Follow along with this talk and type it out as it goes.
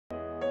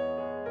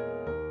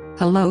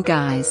Hello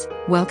guys,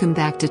 welcome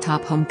back to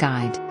Top Home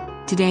Guide.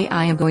 Today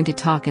I am going to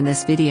talk in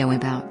this video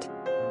about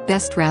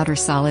best router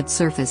solid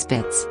surface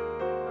bits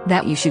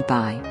that you should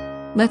buy.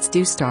 Let's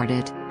do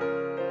started.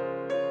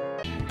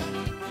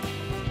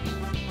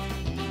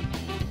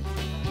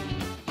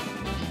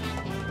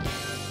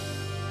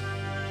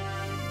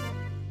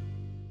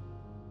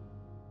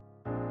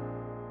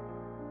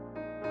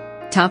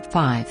 Top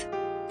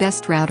 5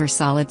 Best Router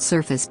Solid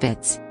Surface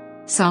Bits.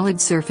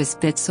 Solid surface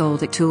bits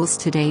sold at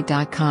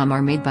toolstoday.com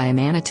are made by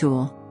Amana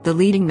Tool, the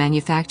leading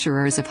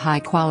manufacturers of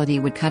high-quality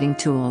wood-cutting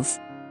tools.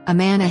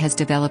 Amana has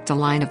developed a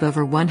line of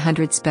over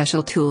 100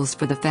 special tools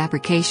for the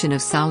fabrication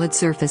of solid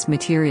surface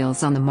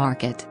materials on the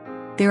market.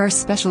 There are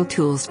special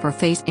tools for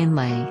face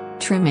inlay,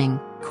 trimming,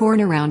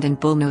 corner round and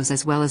bullnose,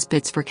 as well as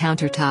bits for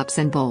countertops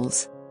and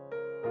bowls.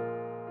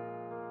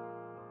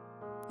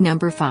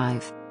 Number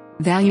 5.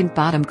 Valiant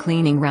Bottom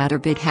Cleaning Router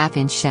Bit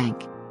 1/2-inch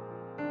Shank.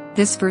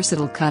 This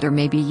versatile cutter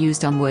may be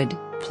used on wood,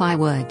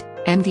 plywood,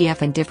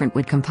 MDF and different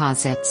wood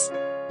composites.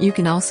 You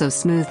can also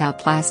smooth out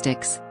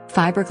plastics,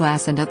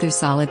 fiberglass and other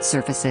solid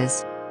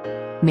surfaces.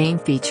 Main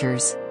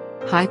features: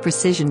 high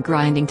precision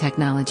grinding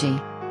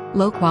technology,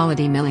 low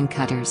quality milling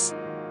cutters,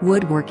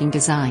 woodworking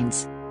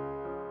designs.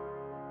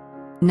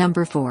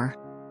 Number 4.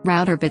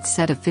 Router Bit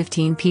Set of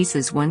 15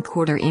 pieces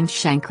 1/4-inch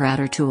Shank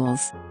Router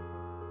Tools.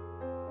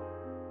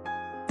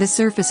 The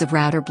surface of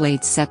router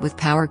blades set with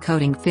power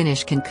coating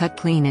finish can cut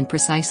clean and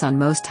precise on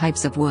most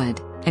types of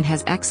wood, and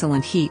has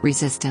excellent heat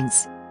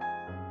resistance.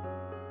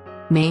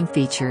 Main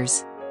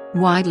features: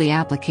 widely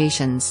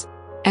applications,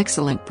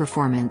 excellent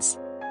performance,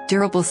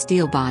 durable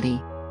steel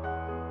body.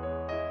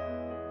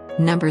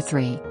 Number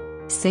 3.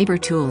 Sabre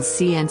Tools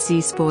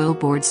CNC Spoil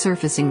Board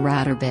Surfacing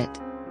Router Bit.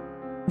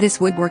 This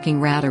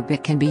woodworking router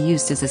bit can be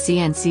used as a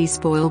CNC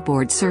spoil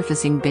board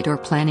surfacing bit or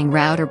planing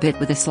router bit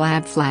with a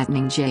slab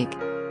flattening jig.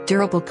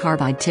 Durable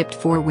carbide tipped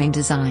 4-wing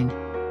design.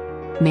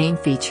 Main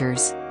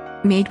features: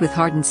 made with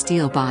hardened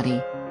steel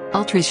body,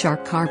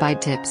 ultra-sharp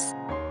carbide tips,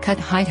 cut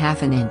height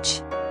 1/2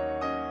 inch.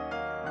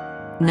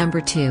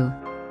 Number 2.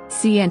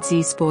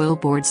 CNC Spoil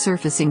Board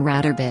Surfacing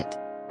Router Bit.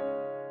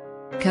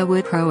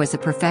 Co-Wood Pro is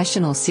a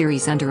professional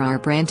series under our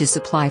brand to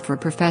supply for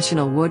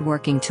professional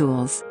woodworking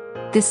tools.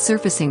 This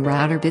surfacing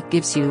router bit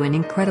gives you an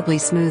incredibly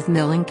smooth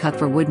milling cut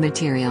for wood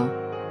material.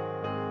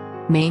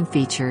 Main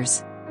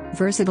features: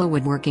 versatile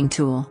woodworking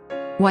tool,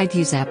 wide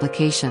use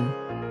application,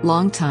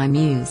 long time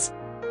use.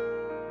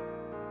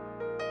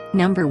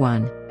 Number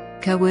 1.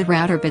 Co-Wood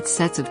Router Bit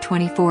Sets of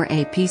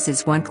 24A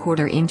pieces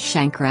 1/4-inch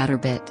Shank Router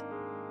Bit.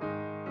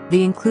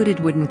 The included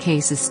wooden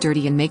case is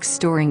sturdy and makes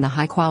storing the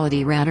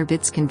high-quality router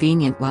bits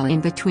convenient while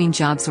in between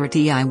jobs or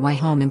DIY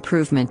home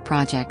improvement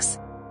projects.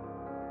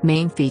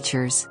 Main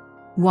features: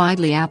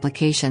 widely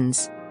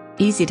applications,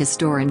 easy to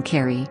store and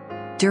carry,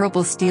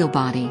 durable steel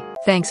body.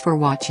 Thanks for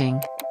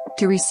watching.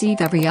 To receive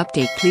every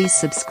update, please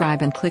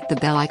subscribe and click the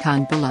bell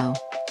icon below.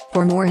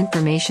 For more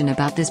information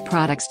about this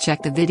products,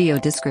 check the video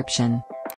description.